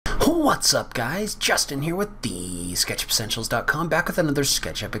What's up guys, Justin here with TheSketchUpEssentials.com, back with another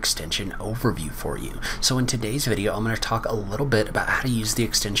SketchUp extension overview for you. So in today's video I'm going to talk a little bit about how to use the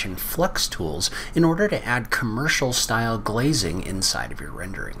extension Flex Tools in order to add commercial style glazing inside of your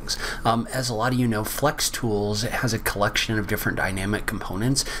renderings. As a lot of you know, Flex Tools has a collection of different dynamic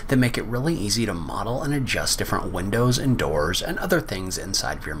components that make it really easy to model and adjust different windows and doors and other things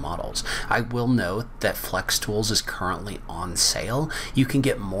inside of your models. I will note that Flex Tools is currently on sale. You can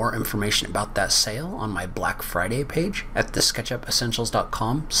get more information about that sale on my Black Friday page at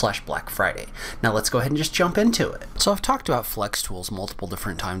TheSketchUpEssentials.com/Black Friday. Now let's go ahead and just jump into it. So I've talked about Flex Tools multiple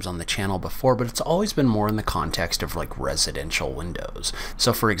different times on the channel before, but it's always been more in the context of like residential windows.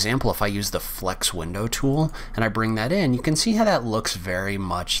 So for example, if I use the Flex Window tool and I bring that in, you can see how that looks very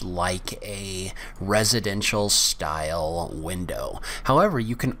much like a residential style window. However,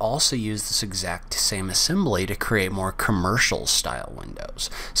 you can also use this exact same assembly to create more commercial style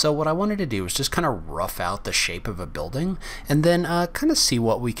windows. So what I wanted to do was just kind of rough out the shape of a building and then kind of see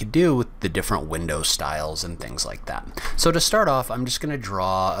what we could do with the different window styles and things like that. So to start off, I'm just going to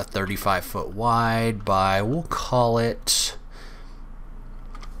draw a 35-foot wide by, we'll call it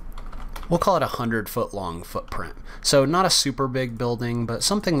a 100-foot long footprint. So not a super big building, but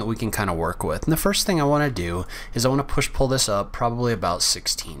something that we can kind of work with. And the first thing I want to do is I want to pull this up probably about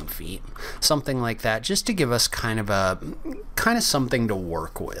 16 feet, something like that, just to give us kind of something to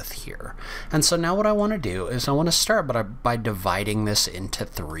work with here. And so now what I want to do is I want to start by dividing this into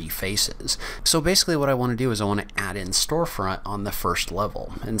 3 faces. So basically what I want to do is I want to add in storefront on the first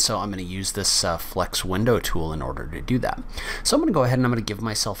level. And so I'm going to use this Flex Window tool in order to do that. So I'm going to go ahead and I'm going to give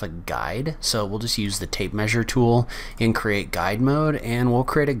myself a guide. So we'll just use the tape measure tool in create guide mode, and we'll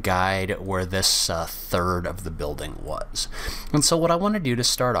create a guide where this third of the building was. And so what I want to do to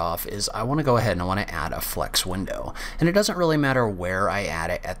start off is I want to go ahead and I want to add a flex window, and it doesn't really matter where I add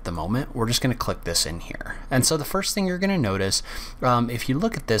it at the moment. We're just going to click this in here. And so the first thing you're going to notice if you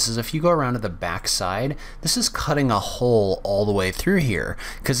look at this is if you go around to the back side, this is cutting a hole all the way through here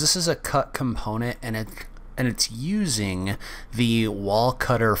because this is a cut component and it's using the wall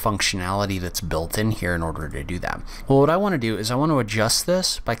cutter functionality that's built in here in order to do that. Well, what I want to do is I want to adjust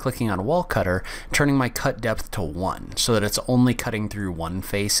this by clicking on wall cutter, turning my cut depth to 1 so that it's only cutting through 1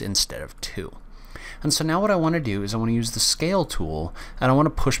 face instead of 2. And so now what I want to do is I want to use the scale tool and I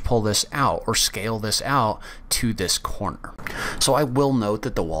want to pull this out or scale this out to this corner. So I will note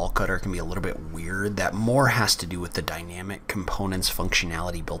that the wall cutter can be a little bit weird. That more has to do with the dynamic components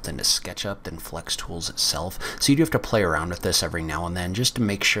functionality built into SketchUp than Flex Tools itself. So you do have to play around with this every now and then just to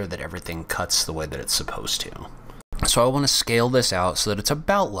make sure that everything cuts the way that it's supposed to. So I want to scale this out so that it's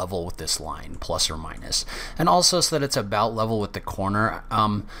about level with this line, plus or minus, and also so that it's about level with the corner.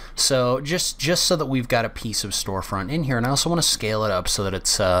 So just so that we've got a piece of storefront in here, and I also want to scale it up so that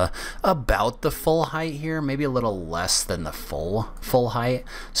it's about the full height here, maybe a little less than the full height.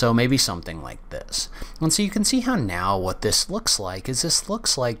 So maybe something like this. And so you can see how now what this looks like is this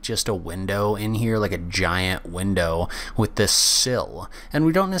looks like just a window in here, like a giant window with this sill, and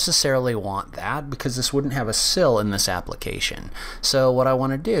we don't necessarily want that because this wouldn't have a sill in this application. So what I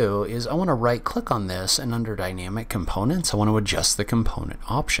want to do is I want to right click on this, and under dynamic components I want to adjust the component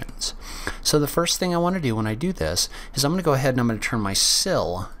options. So the first thing I want to do when I do this is I'm going to go ahead and I'm going to turn my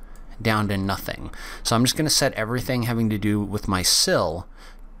sill down to nothing. So I'm just going to set everything having to do with my sill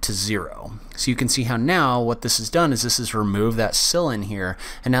to 0. So you can see how now what this has done is this has removed that sill in here,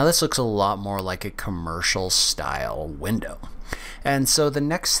 and now this looks a lot more like a commercial style window. And so the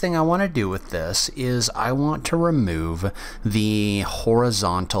next thing I want to do with this is I want to remove the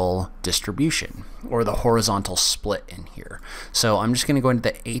horizontal distribution or the horizontal split in here. So I'm just going to go into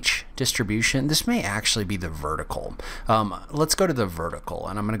the H distribution. This may actually be the vertical. Let's go to the vertical,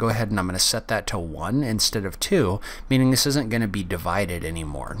 and I'm going to go ahead and I'm going to set that to 1 instead of 2, meaning this isn't going to be divided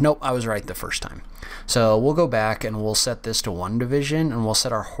anymore. Nope, I was right the first time. So we'll go back and we'll set this to 1 division, and we'll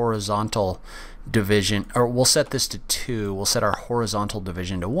set our horizontal division, or we'll set this to 2, we'll set our horizontal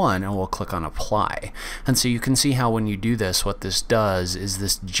division to 1, and we'll click on apply. And so you can see how when you do this, what this does is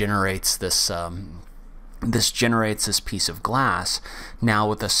this generates this piece of glass now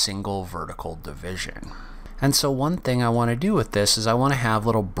with a single vertical division. And so one thing I want to do with this is I want to have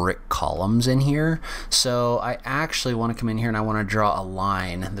little brick columns in here. So I actually want to come in here and I want to draw a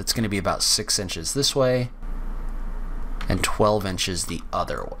line that's going to be about 6 inches this way and 12 inches the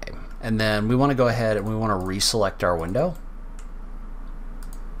other way. And then we want to go ahead and we want to reselect our window.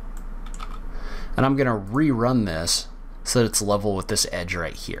 And I'm going to rerun this so that it's level with this edge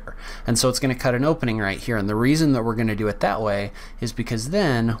right here. And so it's going to cut an opening right here. And the reason that we're going to do it that way is because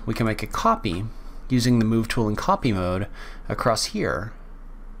then we can make a copy using the move tool in copy mode across here.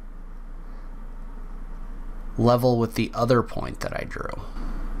 level with the other point that I drew.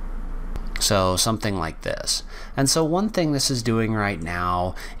 So something like this. And so one thing this is doing right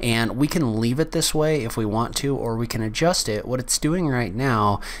now, and we can leave it this way if we want to, or we can adjust it. What it's doing right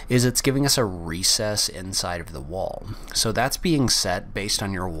now is it's giving us a recess inside of the wall. So that's being set based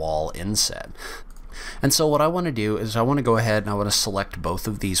on your wall inset. And so what I want to do is I want to go ahead and I want to select both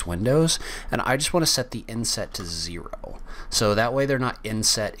of these windows, and I just want to set the inset to 0. So that way they're not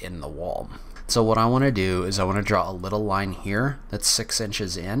inset in the wall. So what I want to do is I want to draw a little line here that's 6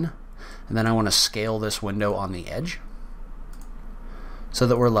 inches in. And then I want to scale this window on the edge so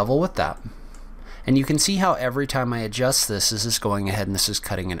that we're level with that. And you can see how every time I adjust this is going ahead and this is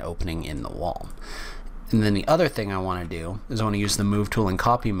cutting an opening in the wall. And then the other thing I want to do is I want to use the move tool in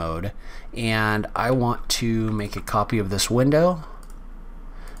copy mode, and I want to make a copy of this window,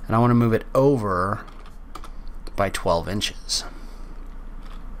 and I want to move it over by 12 inches.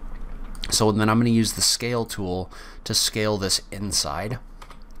 So then I'm going to use the scale tool to scale this inside,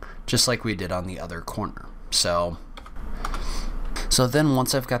 just like we did on the other corner. So then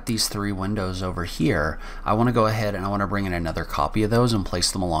once I've got these 3 windows over here, I want to go ahead and I want to bring in another copy of those and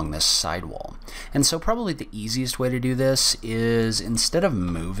place them along this side wall. And so probably the easiest way to do this is, instead of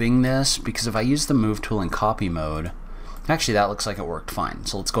moving this, because if I use the move tool in copy mode, actually that looks like it worked fine.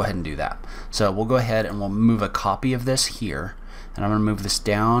 So let's go ahead and do that. So we'll go ahead and we'll move a copy of this here, and I'm going to move this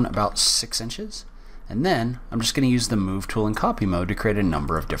down about 6 inches. And then I'm just going to use the move tool in copy mode to create a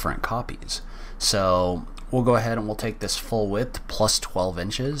number of different copies. So we'll go ahead and we'll take this full width plus 12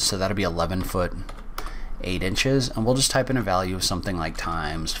 inches, so that'll be 11 foot 8 inches, and we'll just type in a value of something like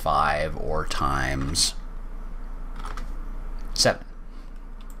times 5 or times 7.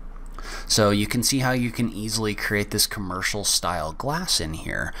 So you can see how you can easily create this commercial style glass in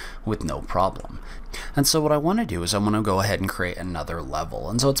here with no problem. And so what I want to do is I want to go ahead and create another level.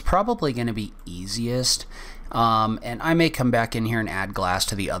 And so it's probably going to be easiest, and I may come back in here and add glass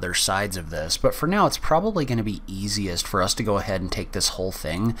to the other sides of this, but for now it's probably going to be easiest for us to go ahead and take this whole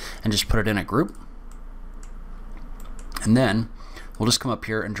thing and just put it in a group. And then we'll just come up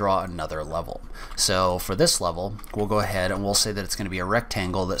here and draw another level. So for this level, we'll go ahead and we'll say that it's going to be a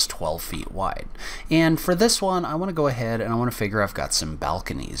rectangle that's 12 feet wide. And for this one, I want to go ahead and I want to figure I've got some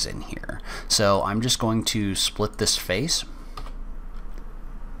balconies in here. So I'm just going to split this face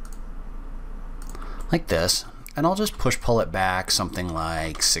like this, and I'll just pull it back something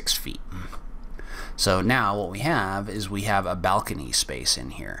like 6 feet. So now what we have is we have a balcony space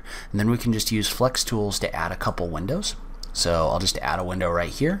in here. And then we can just use flex tools to add a couple windows. So I'll just add a window right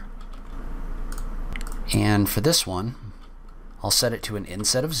here. And for this one, I'll set it to an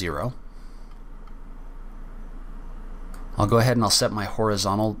inset of 0. I'll go ahead and I'll set my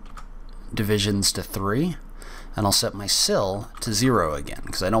horizontal divisions to 3. And I'll set my sill to 0 again,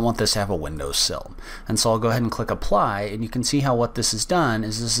 because I don't want this to have a window sill. And so I'll go ahead and click apply, and you can see how what this has done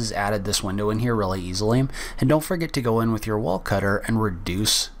is this has added this window in here really easily. And don't forget to go in with your wall cutter and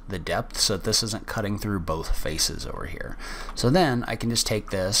reduce the depth so that this isn't cutting through both faces over here. So then I can just take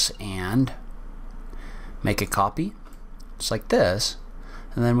this and make a copy, just like this,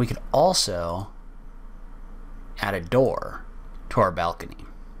 and then we could also add a door to our balcony.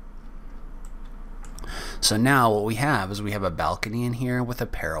 So now what we have is we have a balcony in here with a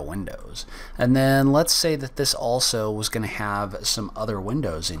pair of windows. And then let's say that this also was going to have some other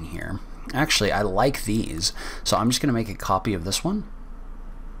windows in here. Actually, I like these, so I'm just going to make a copy of this one.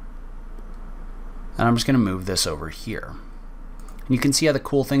 And I'm just going to move this over here. And you can see how the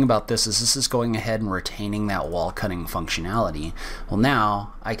cool thing about this is going ahead and retaining that wall cutting functionality. Well,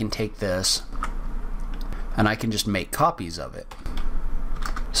 now I can take this and I can just make copies of it.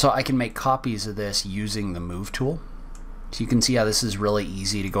 So I can make copies of this using the move tool. So you can see how this is really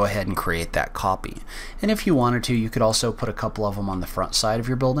easy to go ahead and create that copy. And if you wanted to, you could also put a couple of them on the front side of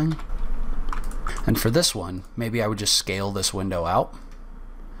your building. And for this one, maybe I would just scale this window out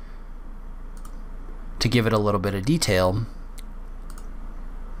to give it a little bit of detail.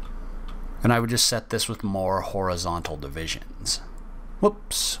 And I would just set this with more horizontal divisions.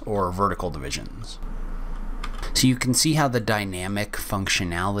 Whoops, or vertical divisions. So you can see how the dynamic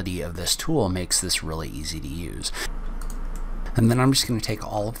functionality of this tool makes this really easy to use. And then I'm just going to take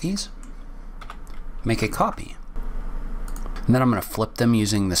all of these, make a copy. And then I'm going to flip them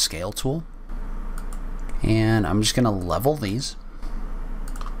using the scale tool. And I'm just going to level these.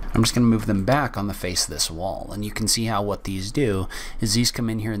 I'm just going to move them back on the face of this wall. And you can see how what these do is these come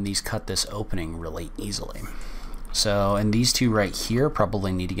in here and these cut this opening really easily. So, and these two right here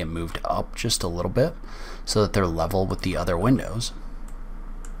probably need to get moved up just a little bit so that they're level with the other windows.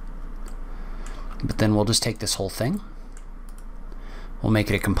 But then we'll just take this whole thing, we'll make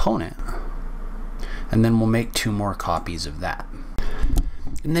it a component, And then we'll make 2 more copies of that.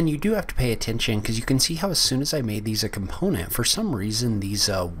 And then you do have to pay attention because you can see how as soon as I made these a component, for some reason these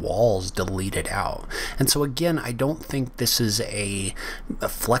walls deleted out. And so again, I don't think this is a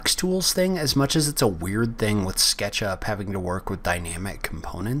Flex Tools thing as much as it's a weird thing with SketchUp having to work with dynamic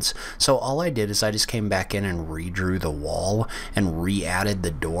components. So all I did is I just came back in and redrew the wall and re-added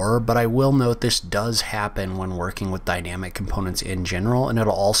the door. But I will note this does happen when working with dynamic components in general, and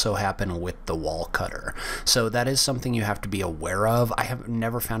it'll also happen with the wall cutter. So that is something you have to be aware of. I have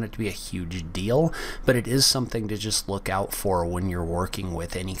never found it to be a huge deal, but it is something to just look out for when you're working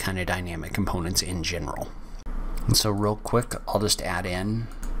with any kind of dynamic components in general. And so real quick, I'll just add in,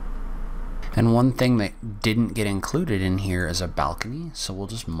 and one thing that didn't get included in here is a balcony, so we'll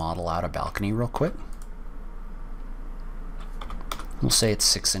just model out a balcony real quick. We'll say it's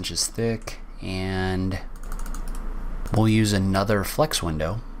 6 inches thick, and we'll use another flex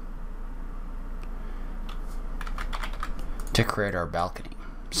window to create our balcony.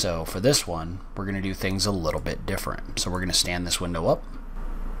 So for this one, we're going to do things a little bit different. So we're going to stand this window up.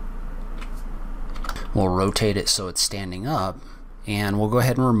 We'll rotate it so it's standing up, and we'll go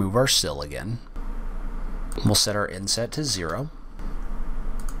ahead and remove our sill again. We'll set our inset to 0.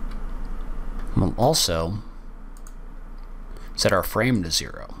 We'll also set our frame to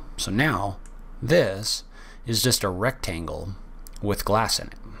 0. So now this is just a rectangle with glass in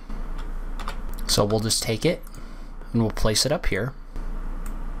it. So we'll just take it and we'll place it up here.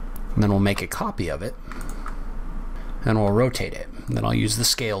 And then we'll make a copy of it, and we'll rotate it. And then I'll use the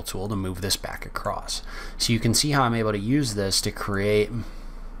scale tool to move this back across. So you can see how I'm able to use this to create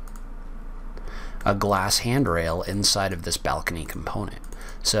a glass handrail inside of this balcony component.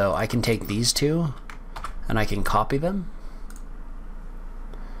 So I can take these two, and I can copy them.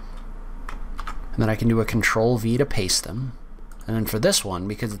 And then I can do a Control V to paste them. And then for this one,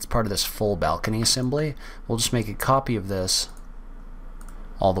 because it's part of this full balcony assembly, we'll just make a copy of this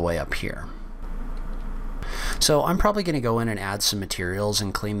all the way up here. So I'm probably going to go in and add some materials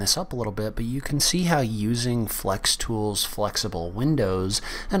and clean this up a little bit, but you can see how using Flex Tools, flexible windows,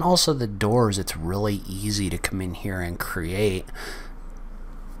 and also the doors, it's really easy to come in here and create.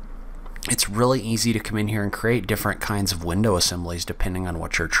 It's really easy to come in here and create different kinds of window assemblies depending on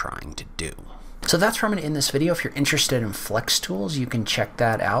what you're trying to do. So that's where I'm going to end this video. If you're interested in Flex Tools, you can check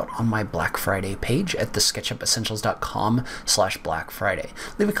that out on my Black Friday page at TheSketchUpEssentials.com/Black Friday.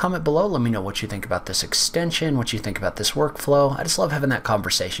 Leave a comment below. Let me know what you think about this extension, what you think about this workflow. I just love having that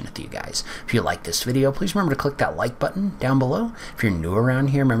conversation with you guys. If you like this video, please remember to click that like button down below. If you're new around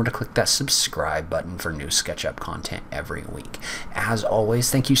here, remember to click that subscribe button for new SketchUp content every week. As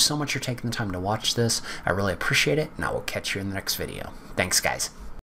always, thank you so much for taking the time to watch this. I really appreciate it, and I will catch you in the next video. Thanks, guys.